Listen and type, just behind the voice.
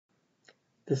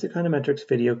This econometrics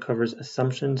video covers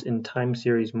assumptions in time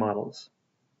series models.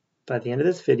 By the end of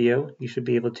this video, you should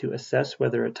be able to assess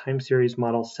whether a time series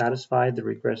model satisfied the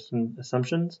regression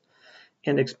assumptions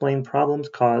and explain problems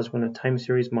caused when a time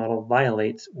series model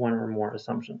violates one or more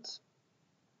assumptions.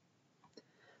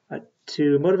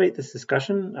 To motivate this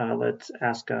discussion, let's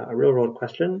ask a real-world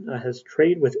question. Has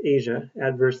trade with Asia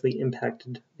adversely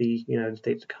impacted the United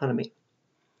States economy?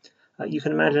 You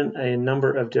can imagine a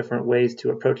number of different ways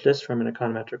to approach this from an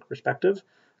econometric perspective,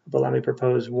 but let me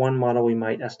propose one model we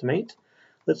might estimate.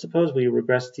 Let's suppose we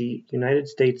regress the United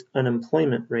States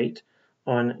unemployment rate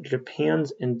on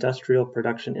Japan's industrial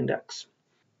production index.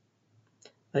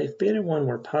 If beta 1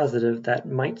 were positive, that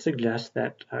might suggest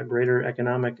that greater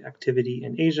economic activity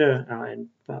in Asia, and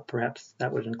perhaps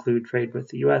that would include trade with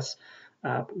the US,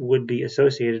 would be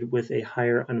associated with a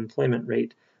higher unemployment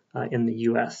rate in the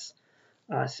US.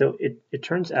 So it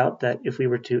turns out that if we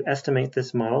were to estimate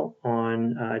this model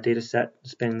on a data set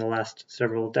spanning the last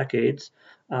several decades,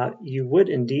 you would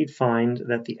indeed find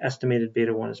that the estimated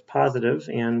beta 1 is positive,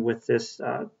 and with this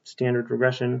standard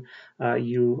regression,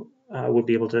 you would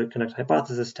be able to conduct a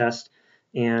hypothesis test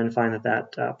and find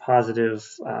that positive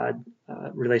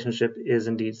relationship is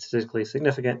indeed statistically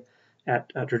significant at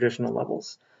traditional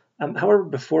levels. However,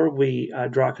 before we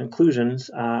draw conclusions,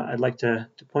 I'd like to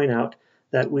point out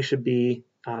that we should be,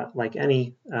 like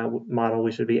any model,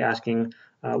 we should be asking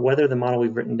whether the model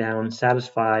we've written down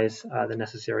satisfies the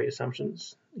necessary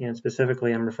assumptions. And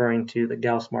specifically, I'm referring to the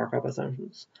Gauss-Markov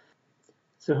assumptions.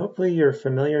 So hopefully you're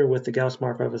familiar with the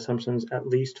Gauss-Markov assumptions, at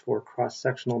least for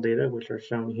cross-sectional data, which are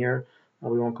shown here.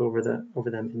 We won't go over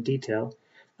them in detail,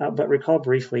 but recall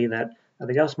briefly that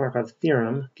the Gauss-Markov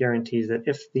theorem guarantees that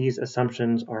if these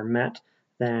assumptions are met,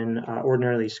 then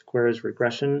ordinarily squares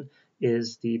regression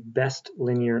is the best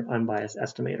linear unbiased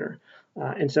estimator.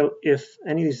 And so if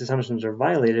any of these assumptions are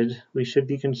violated, we should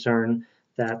be concerned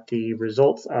that the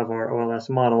results of our OLS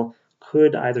model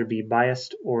could either be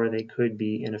biased or they could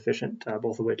be inefficient,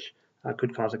 both of which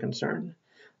could cause a concern.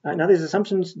 Now these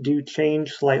assumptions do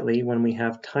change slightly when we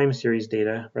have time series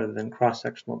data rather than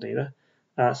cross-sectional data.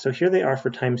 So here they are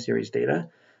for time series data.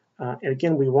 And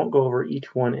again, we won't go over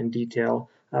each one in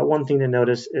detail. One thing to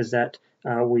notice is that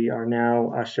we are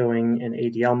now showing an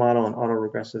ADL model, an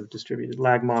autoregressive distributed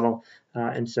lag model,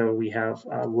 and so we have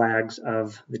lags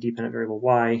of the dependent variable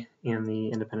y and the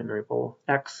independent variable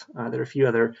x. There are a few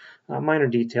other minor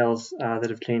details that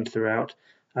have changed throughout,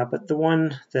 but the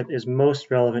one that is most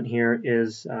relevant here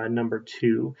is number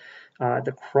 2.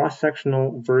 The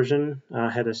cross-sectional version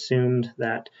had assumed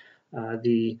that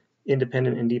the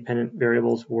independent and dependent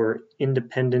variables were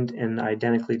independent and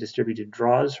identically distributed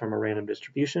draws from a random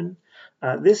distribution.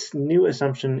 This new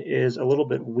assumption is a little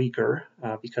bit weaker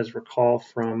because recall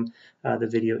from the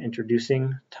video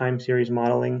introducing time series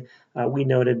modeling, we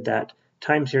noted that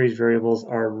time series variables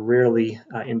are rarely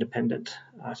independent.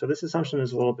 So this assumption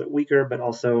is a little bit weaker, but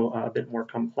also a bit more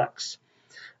complex.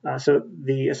 So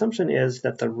the assumption is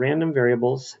that the random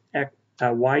variables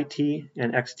yt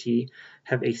and xt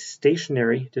have a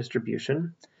stationary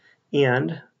distribution,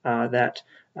 and that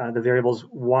the variables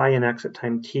y and x at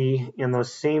time t and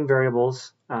those same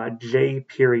variables j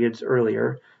periods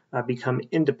earlier become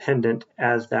independent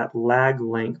as that lag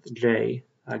length j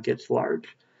gets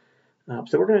large.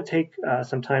 So we're going to take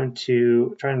some time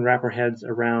to try and wrap our heads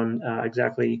around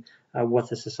exactly what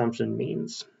this assumption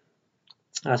means.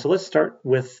 So let's start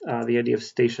with the idea of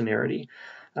stationarity.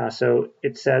 So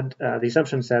it said, the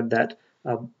assumption said that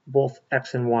both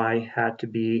x and y had to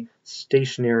be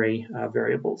stationary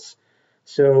variables.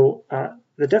 So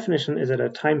the definition is that a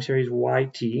time series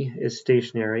yt is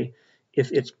stationary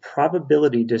if its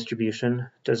probability distribution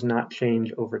does not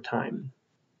change over time.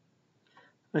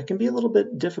 It can be a little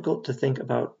bit difficult to think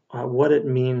about what it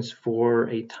means for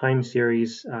a time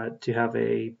series to have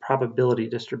a probability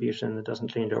distribution that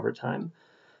doesn't change over time.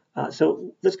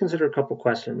 So let's consider a couple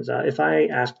questions. If I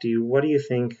asked you, what do you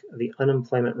think the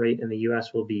unemployment rate in the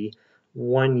US will be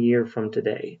 1 year from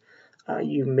today?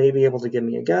 You may be able to give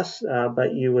me a guess,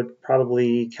 but you would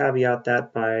probably caveat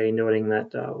that by noting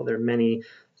that well, there are many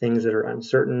things that are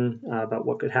uncertain about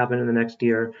what could happen in the next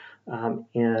year.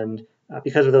 And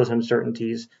because of those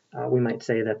uncertainties, we might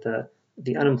say that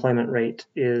the unemployment rate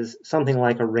is something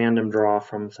like a random draw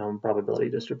from some probability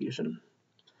distribution.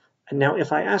 Now,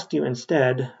 if I asked you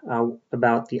instead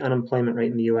about the unemployment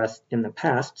rate in the US in the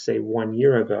past, say 1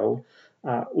 year ago,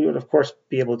 we would of course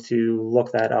be able to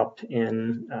look that up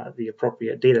in the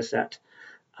appropriate data set.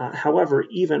 However,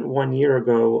 even 1 year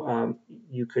ago,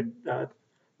 you could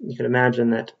imagine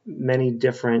that many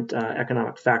different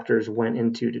economic factors went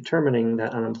into determining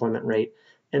that unemployment rate.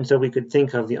 And so we could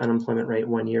think of the unemployment rate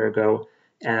 1 year ago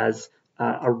as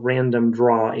a random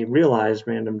draw, a realized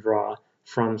random draw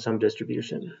from some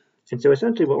distribution. And so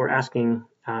essentially what we're asking,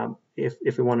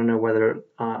 if we want to know whether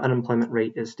unemployment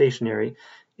rate is stationary,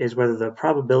 is whether the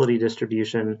probability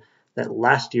distribution that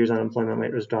last year's unemployment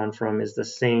rate was drawn from is the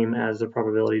same as the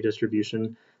probability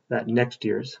distribution that next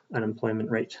year's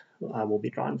unemployment rate will be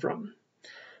drawn from.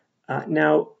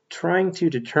 Now, trying to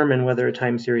determine whether a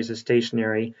time series is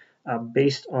stationary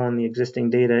based on the existing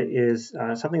data is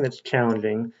something that's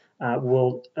challenging.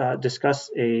 We'll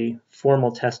discuss a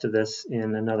formal test of this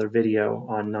in another video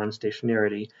on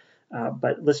non-stationarity,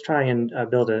 but let's try and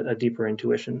build a deeper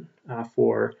intuition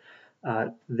for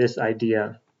this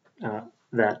idea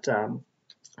that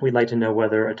we'd like to know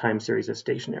whether a time series is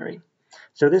stationary.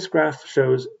 So this graph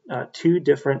shows two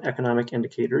different economic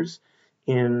indicators.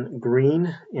 In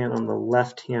green and on the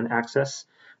left-hand axis,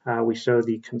 we show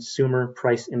the consumer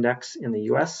price index in the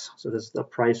US. So this is the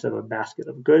price of a basket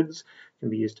of goods, can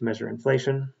be used to measure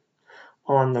inflation.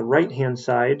 On the right-hand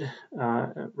side,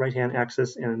 right-hand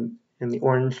axis and in the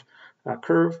orange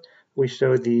curve, we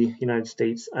show the United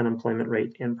States unemployment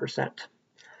rate in percent.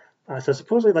 So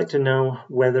suppose we'd like to know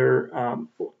whether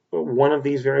one of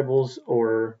these variables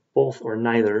or both or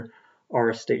neither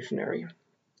are stationary.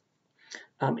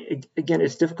 Again,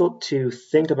 it's difficult to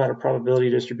think about a probability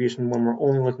distribution when we're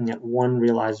only looking at one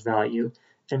realized value.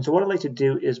 And so what I'd like to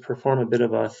do is perform a bit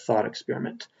of a thought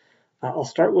experiment. I'll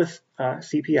start with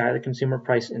CPI, the Consumer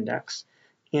Price Index,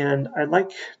 and I'd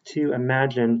like to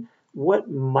imagine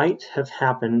what might have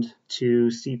happened to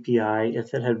CPI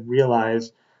if it had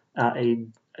realized a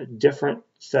different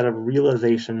set of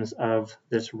realizations of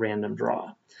this random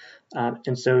draw.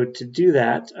 And so to do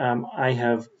that, I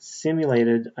have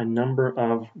simulated a number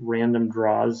of random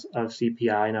draws of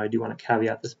CPI. Now I do want to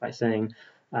caveat this by saying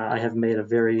I have made a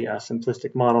very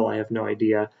simplistic model. I have no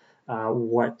idea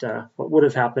what would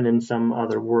have happened in some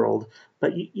other world.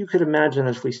 But you could imagine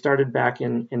that if we started back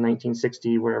in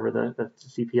 1960, wherever the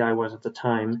CPI was at the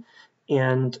time,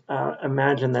 and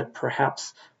imagine that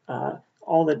perhaps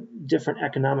all the different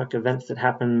economic events that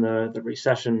happened, the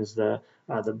recessions, the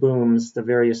booms, the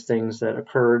various things that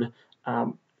occurred,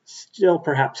 still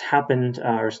perhaps happened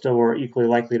or still were equally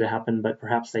likely to happen, but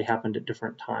perhaps they happened at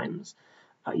different times.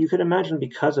 You could imagine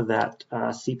because of that,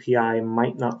 CPI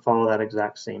might not follow that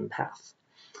exact same path.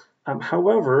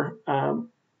 However,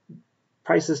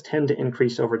 prices tend to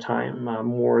increase over time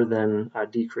more than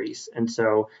decrease. And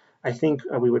so I think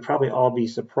we would probably all be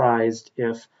surprised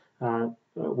if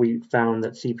we found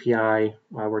that CPI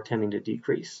were tending to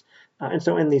decrease. And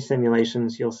so in these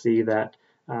simulations, you'll see that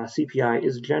CPI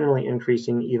is generally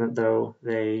increasing even though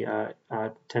they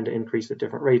tend to increase at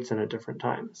different rates and at different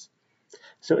times.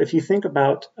 So if you think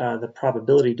about the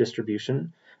probability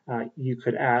distribution, you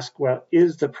could ask, well,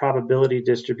 is the probability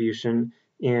distribution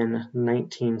in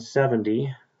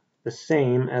 1970 the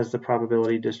same as the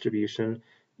probability distribution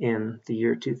in the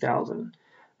year 2000?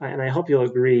 And I hope you'll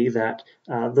agree that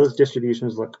those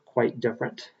distributions look quite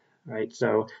different, right?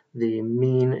 So the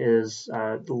mean is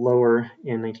lower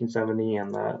in 1970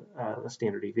 and the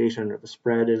standard deviation or the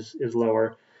spread is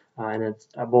lower, and it's,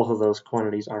 both of those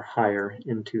quantities are higher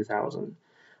in 2000.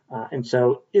 And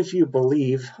so if you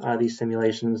believe these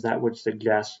simulations, that would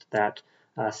suggest that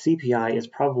CPI is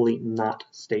probably not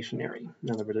stationary.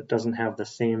 In other words, it doesn't have the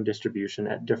same distribution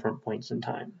at different points in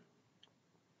time.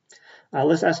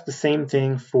 Let's ask the same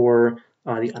thing for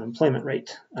the unemployment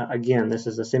rate. Again, this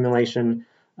is a simulation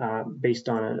based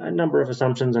on a number of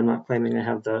assumptions. I'm not claiming I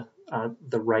have the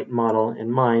right model in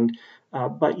mind,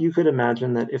 but you could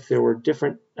imagine that if there were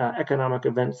different economic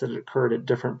events that occurred at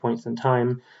different points in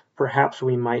time, perhaps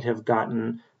we might have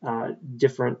gotten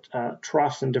different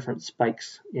troughs and different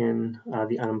spikes in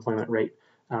the unemployment rate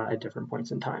at different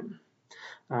points in time.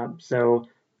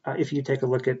 If you take a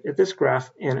look at this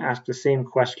graph and ask the same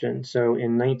question, so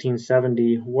in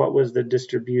 1970, what was the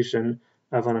distribution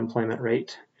of unemployment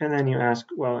rate? And then you ask,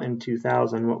 well, in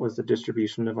 2000, what was the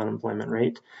distribution of unemployment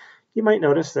rate? You might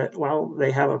notice that, well,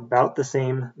 they have about the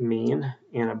same mean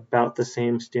and about the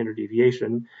same standard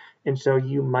deviation. And so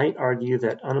you might argue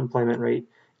that unemployment rate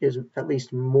is at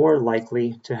least more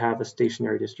likely to have a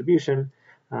stationary distribution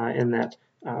in that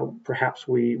perhaps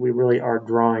we really are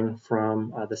drawing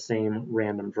from the same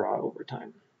random draw over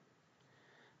time.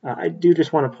 I do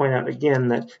just want to point out again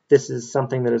that this is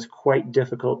something that is quite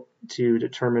difficult to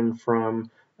determine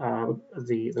from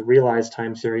the realized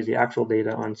time series, the actual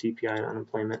data on CPI and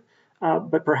unemployment,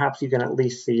 but perhaps you can at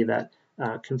least see that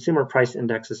consumer price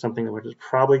index is something which is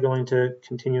probably going to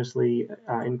continuously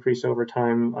increase over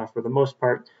time for the most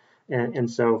part,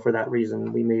 and so for that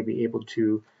reason we may be able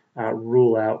to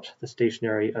rule out the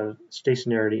stationarity of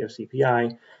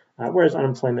CPI, whereas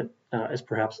unemployment is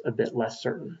perhaps a bit less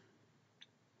certain.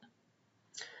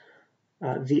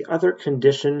 The other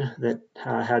condition that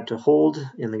had to hold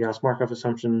in the Gauss-Markov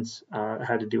assumptions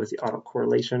had to do with the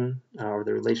autocorrelation, or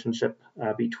the relationship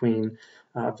between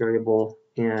a variable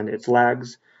and its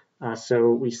lags. So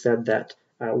we said that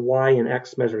y and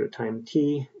x measured at time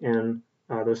t, and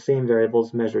those same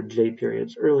variables measured j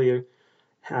periods earlier,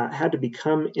 had to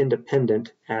become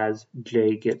independent as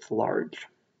j gets large.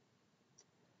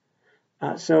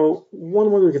 So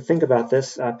one way we could think about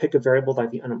this, pick a variable like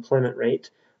the unemployment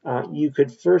rate. You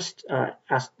could first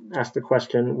ask the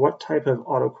question, what type of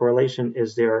autocorrelation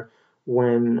is there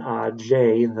when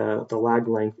j, the lag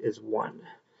length, is 1?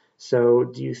 So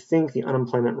do you think the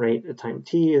unemployment rate at time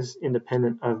t is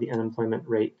independent of the unemployment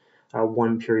rate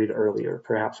 1 period earlier,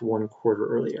 perhaps 1 quarter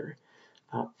earlier?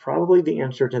 Probably the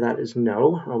answer to that is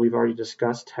no. We've already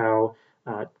discussed how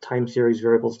time series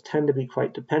variables tend to be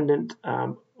quite dependent.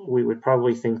 We would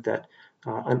probably think that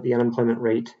the unemployment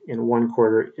rate in 1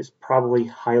 quarter is probably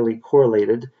highly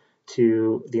correlated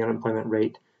to the unemployment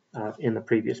rate in the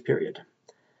previous period.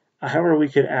 However, we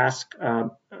could ask,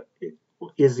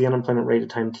 is the unemployment rate at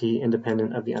time t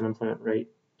independent of the unemployment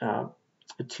rate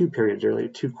 2 periods earlier,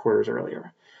 2 quarters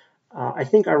earlier? I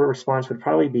think our response would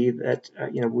probably be that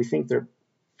we think they're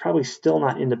probably still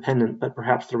not independent, but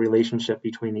perhaps the relationship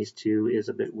between these two is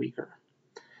a bit weaker.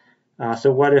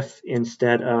 So what if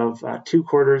instead of 2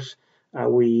 quarters,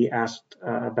 we asked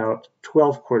about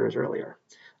 12 quarters earlier?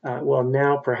 Well,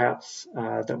 now perhaps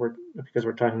because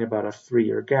we're talking about a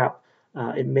 3-year gap,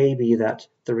 it may be that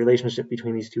the relationship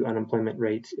between these two unemployment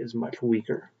rates is much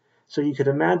weaker. So you could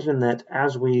imagine that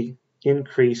as we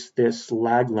increase this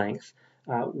lag length,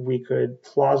 we could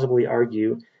plausibly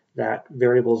argue that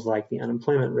variables like the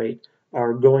unemployment rate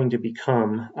are going to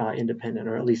become independent,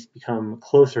 or at least become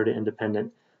closer to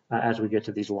independent as we get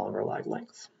to these longer lag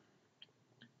lengths.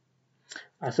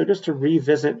 So just to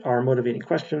revisit our motivating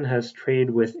question, has trade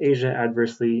with Asia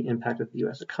adversely impacted the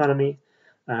US economy?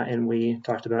 And we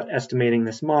talked about estimating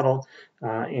this model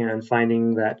and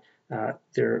finding that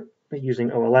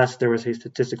using OLS, there was a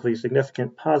statistically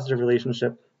significant positive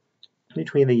relationship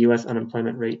between the US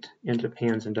unemployment rate and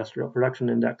Japan's industrial production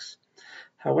index.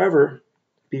 However,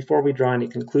 before we draw any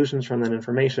conclusions from that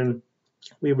information,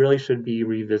 we really should be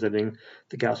revisiting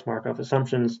the Gauss-Markov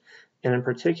assumptions, and in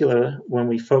particular, when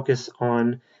we focus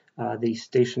on the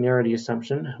stationarity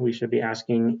assumption, we should be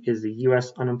asking, is the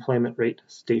US unemployment rate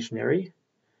stationary?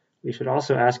 We should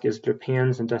also ask, is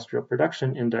Japan's industrial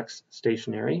production index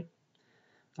stationary?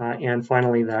 And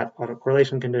finally, that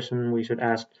autocorrelation condition, we should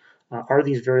ask, are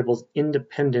these variables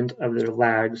independent of their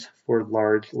lags for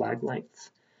large lag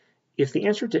lengths? If the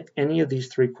answer to any of these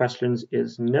 3 questions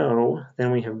is no,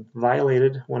 then we have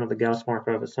violated one of the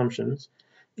Gauss-Markov assumptions,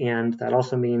 and that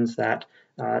also means that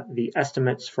the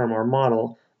estimates from our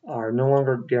model are no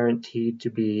longer guaranteed to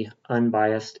be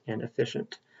unbiased and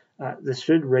efficient. This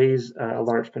should raise a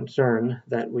large concern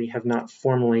that we have not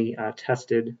formally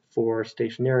tested for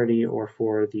stationarity or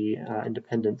for the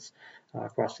independence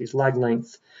across these lag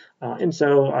lengths. And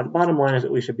so the bottom line is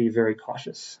that we should be very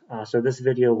cautious. So this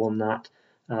video will not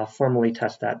formally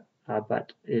test that,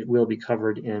 but it will be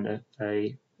covered in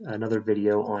another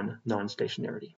video on non-stationarity.